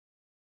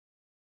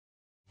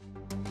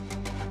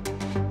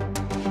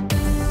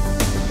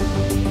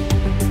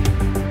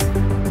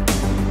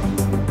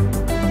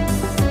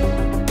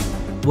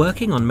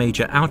Working on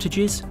major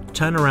outages,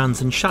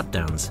 turnarounds and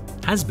shutdowns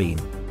has been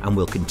and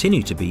will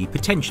continue to be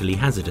potentially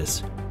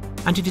hazardous,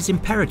 and it is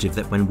imperative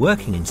that when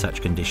working in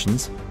such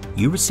conditions,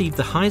 you receive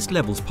the highest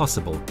levels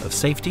possible of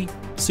safety,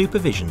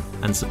 supervision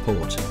and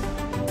support.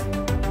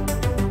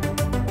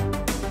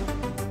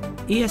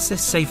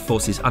 ESS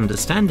Safeforce's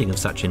understanding of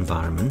such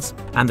environments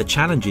and the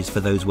challenges for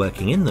those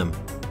working in them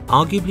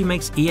arguably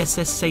makes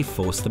ESS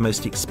Safeforce the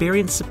most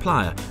experienced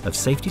supplier of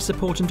safety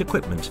support and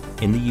equipment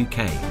in the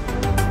UK.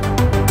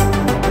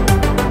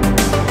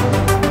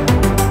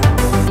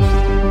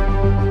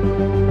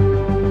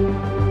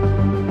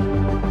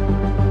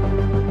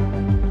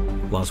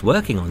 Whilst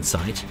working on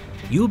site,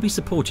 you will be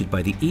supported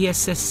by the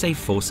ESS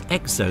Safeforce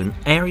X-Zone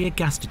Area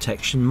Gas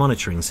Detection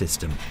Monitoring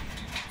System.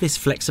 This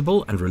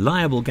flexible and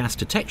reliable gas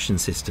detection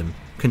system,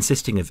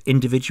 consisting of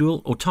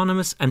individual,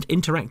 autonomous and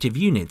interactive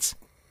units,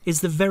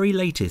 is the very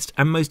latest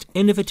and most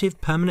innovative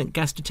permanent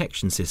gas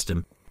detection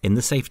system in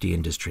the safety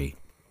industry.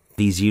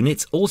 These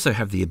units also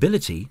have the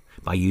ability,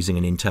 by using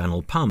an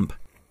internal pump,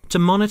 to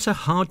monitor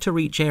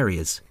hard-to-reach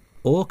areas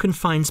or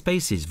confined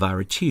spaces via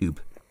a tube,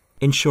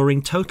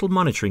 ensuring total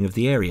monitoring of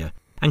the area,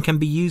 and can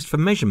be used for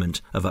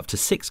measurement of up to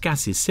 6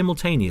 gases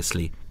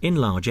simultaneously in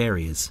large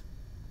areas.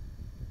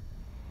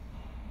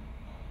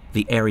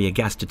 The area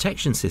gas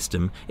detection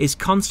system is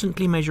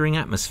constantly measuring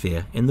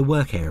atmosphere in the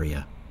work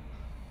area.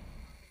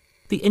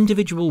 The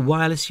individual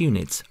wireless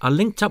units are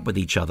linked up with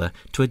each other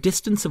to a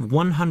distance of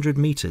 100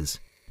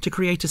 meters to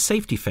create a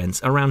safety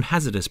fence around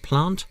hazardous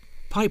plant,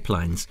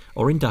 pipelines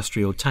or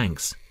industrial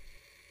tanks.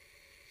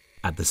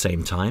 At the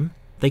same time,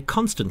 they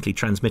constantly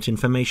transmit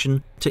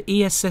information to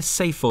ESS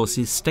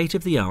Safeforce's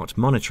state-of-the-art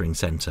monitoring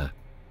centre.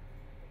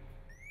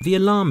 The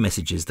alarm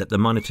messages that the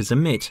monitors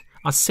emit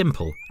are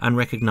simple and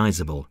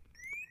recognisable.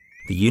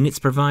 The units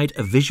provide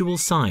a visual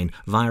sign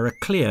via a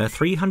clear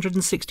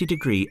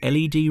 360-degree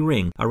LED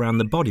ring around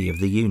the body of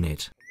the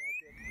unit.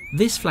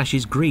 This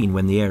flashes green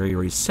when the area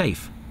is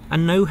safe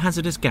and no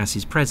hazardous gas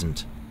is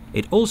present.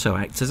 It also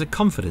acts as a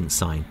confidence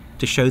sign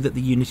to show that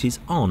the unit is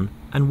on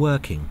and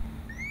working.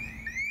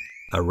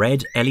 A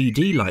red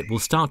LED light will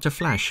start to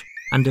flash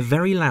and a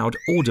very loud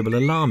audible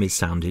alarm is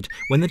sounded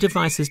when the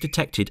device has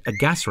detected a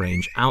gas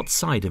range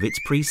outside of its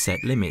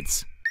preset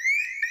limits.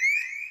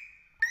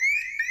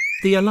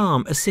 The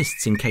alarm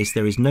assists in case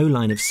there is no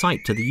line of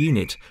sight to the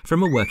unit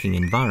from a working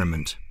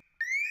environment.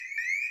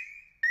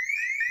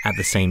 At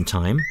the same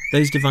time,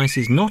 those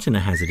devices not in a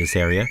hazardous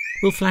area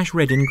will flash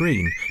red and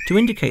green to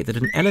indicate that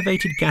an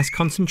elevated gas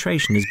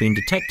concentration has been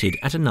detected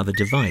at another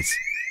device,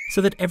 so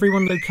that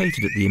everyone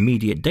located at the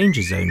immediate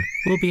danger zone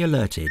will be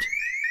alerted.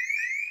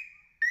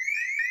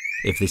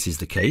 If this is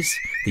the case,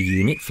 the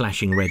unit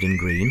flashing red and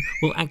green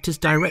will act as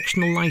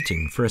directional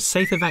lighting for a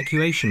safe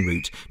evacuation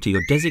route to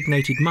your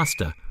designated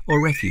muster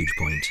or refuge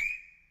point.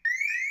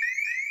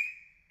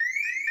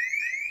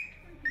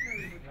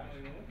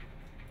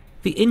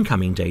 The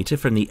incoming data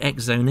from the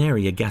X-Zone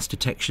Area Gas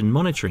Detection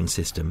Monitoring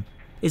System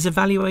is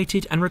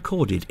evaluated and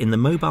recorded in the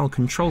Mobile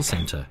Control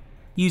Centre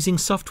using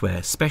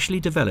software specially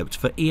developed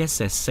for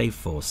ESS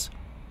Safeforce.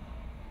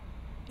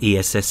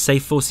 ESS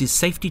Safeforce's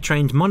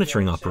safety-trained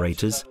monitoring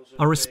operators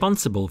are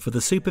responsible for the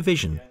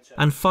supervision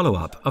and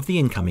follow-up of the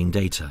incoming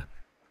data.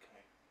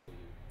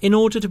 In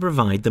order to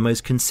provide the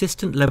most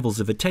consistent levels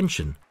of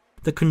attention,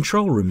 the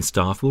control room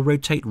staff will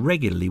rotate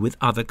regularly with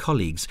other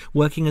colleagues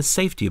working as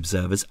safety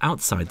observers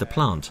outside the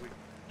plant,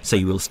 so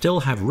you will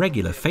still have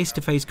regular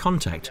face-to-face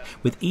contact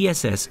with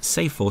ESS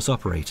Safeforce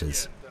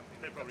operators.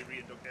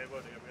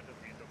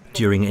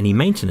 During any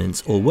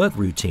maintenance or work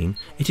routine,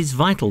 it is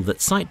vital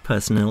that site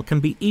personnel can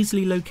be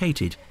easily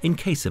located in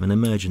case of an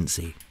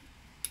emergency.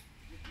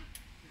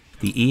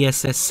 The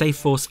ESS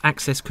Safeforce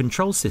Access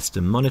Control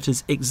System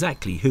monitors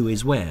exactly who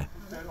is where,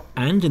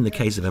 and in the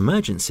case of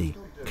emergency,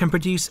 can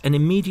produce an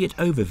immediate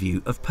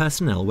overview of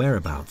personnel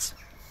whereabouts.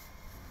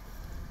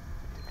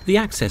 The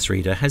access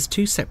reader has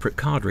 2 separate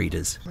card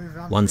readers,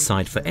 one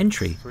side for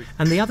entry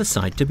and the other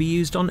side to be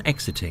used on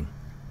exiting.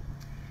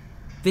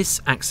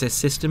 This access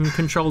system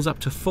controls up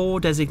to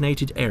 4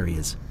 designated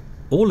areas,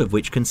 all of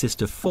which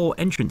consist of 4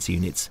 entrance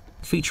units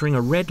featuring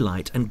a red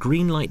light and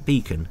green light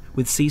beacon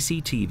with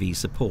CCTV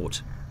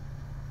support.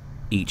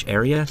 Each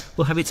area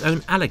will have its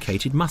own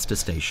allocated muster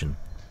station.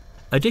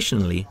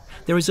 Additionally,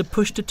 there is a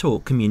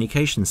push-to-talk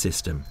communication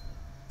system.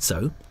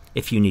 So,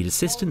 if you need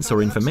assistance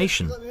or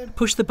information,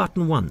 push the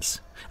button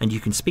once and you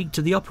can speak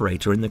to the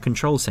operator in the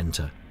control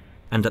centre,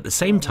 and at the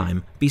same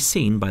time be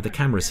seen by the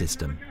camera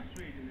system.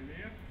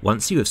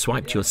 Once you have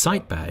swiped your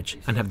site badge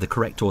and have the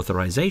correct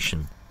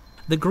authorization,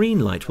 the green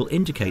light will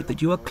indicate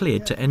that you are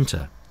cleared to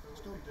enter.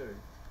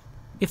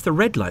 If the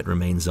red light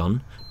remains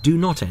on, do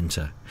not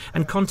enter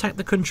and contact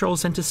the control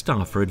centre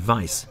staff for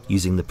advice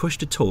using the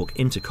push-to-talk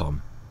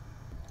intercom.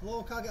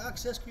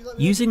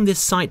 Using this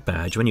site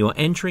badge when you are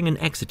entering and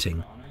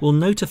exiting will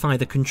notify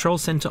the control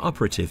centre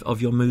operative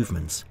of your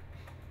movements.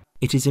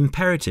 It is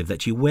imperative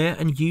that you wear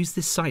and use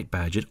this site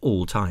badge at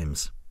all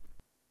times.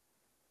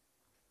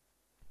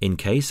 In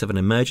case of an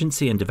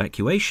emergency and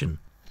evacuation,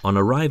 on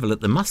arrival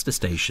at the muster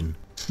station,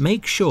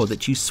 make sure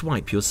that you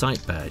swipe your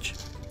site badge.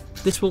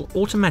 This will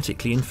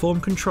automatically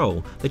inform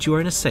control that you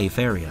are in a safe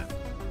area.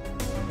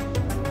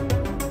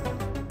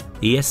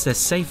 ESS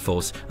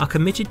Safeforce are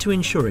committed to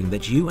ensuring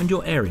that you and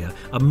your area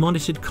are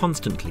monitored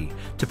constantly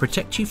to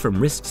protect you from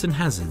risks and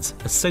hazards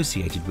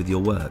associated with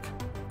your work.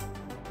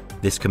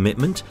 This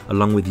commitment,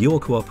 along with your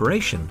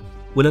cooperation,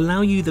 will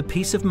allow you the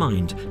peace of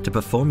mind to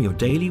perform your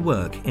daily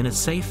work in a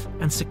safe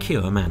and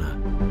secure manner.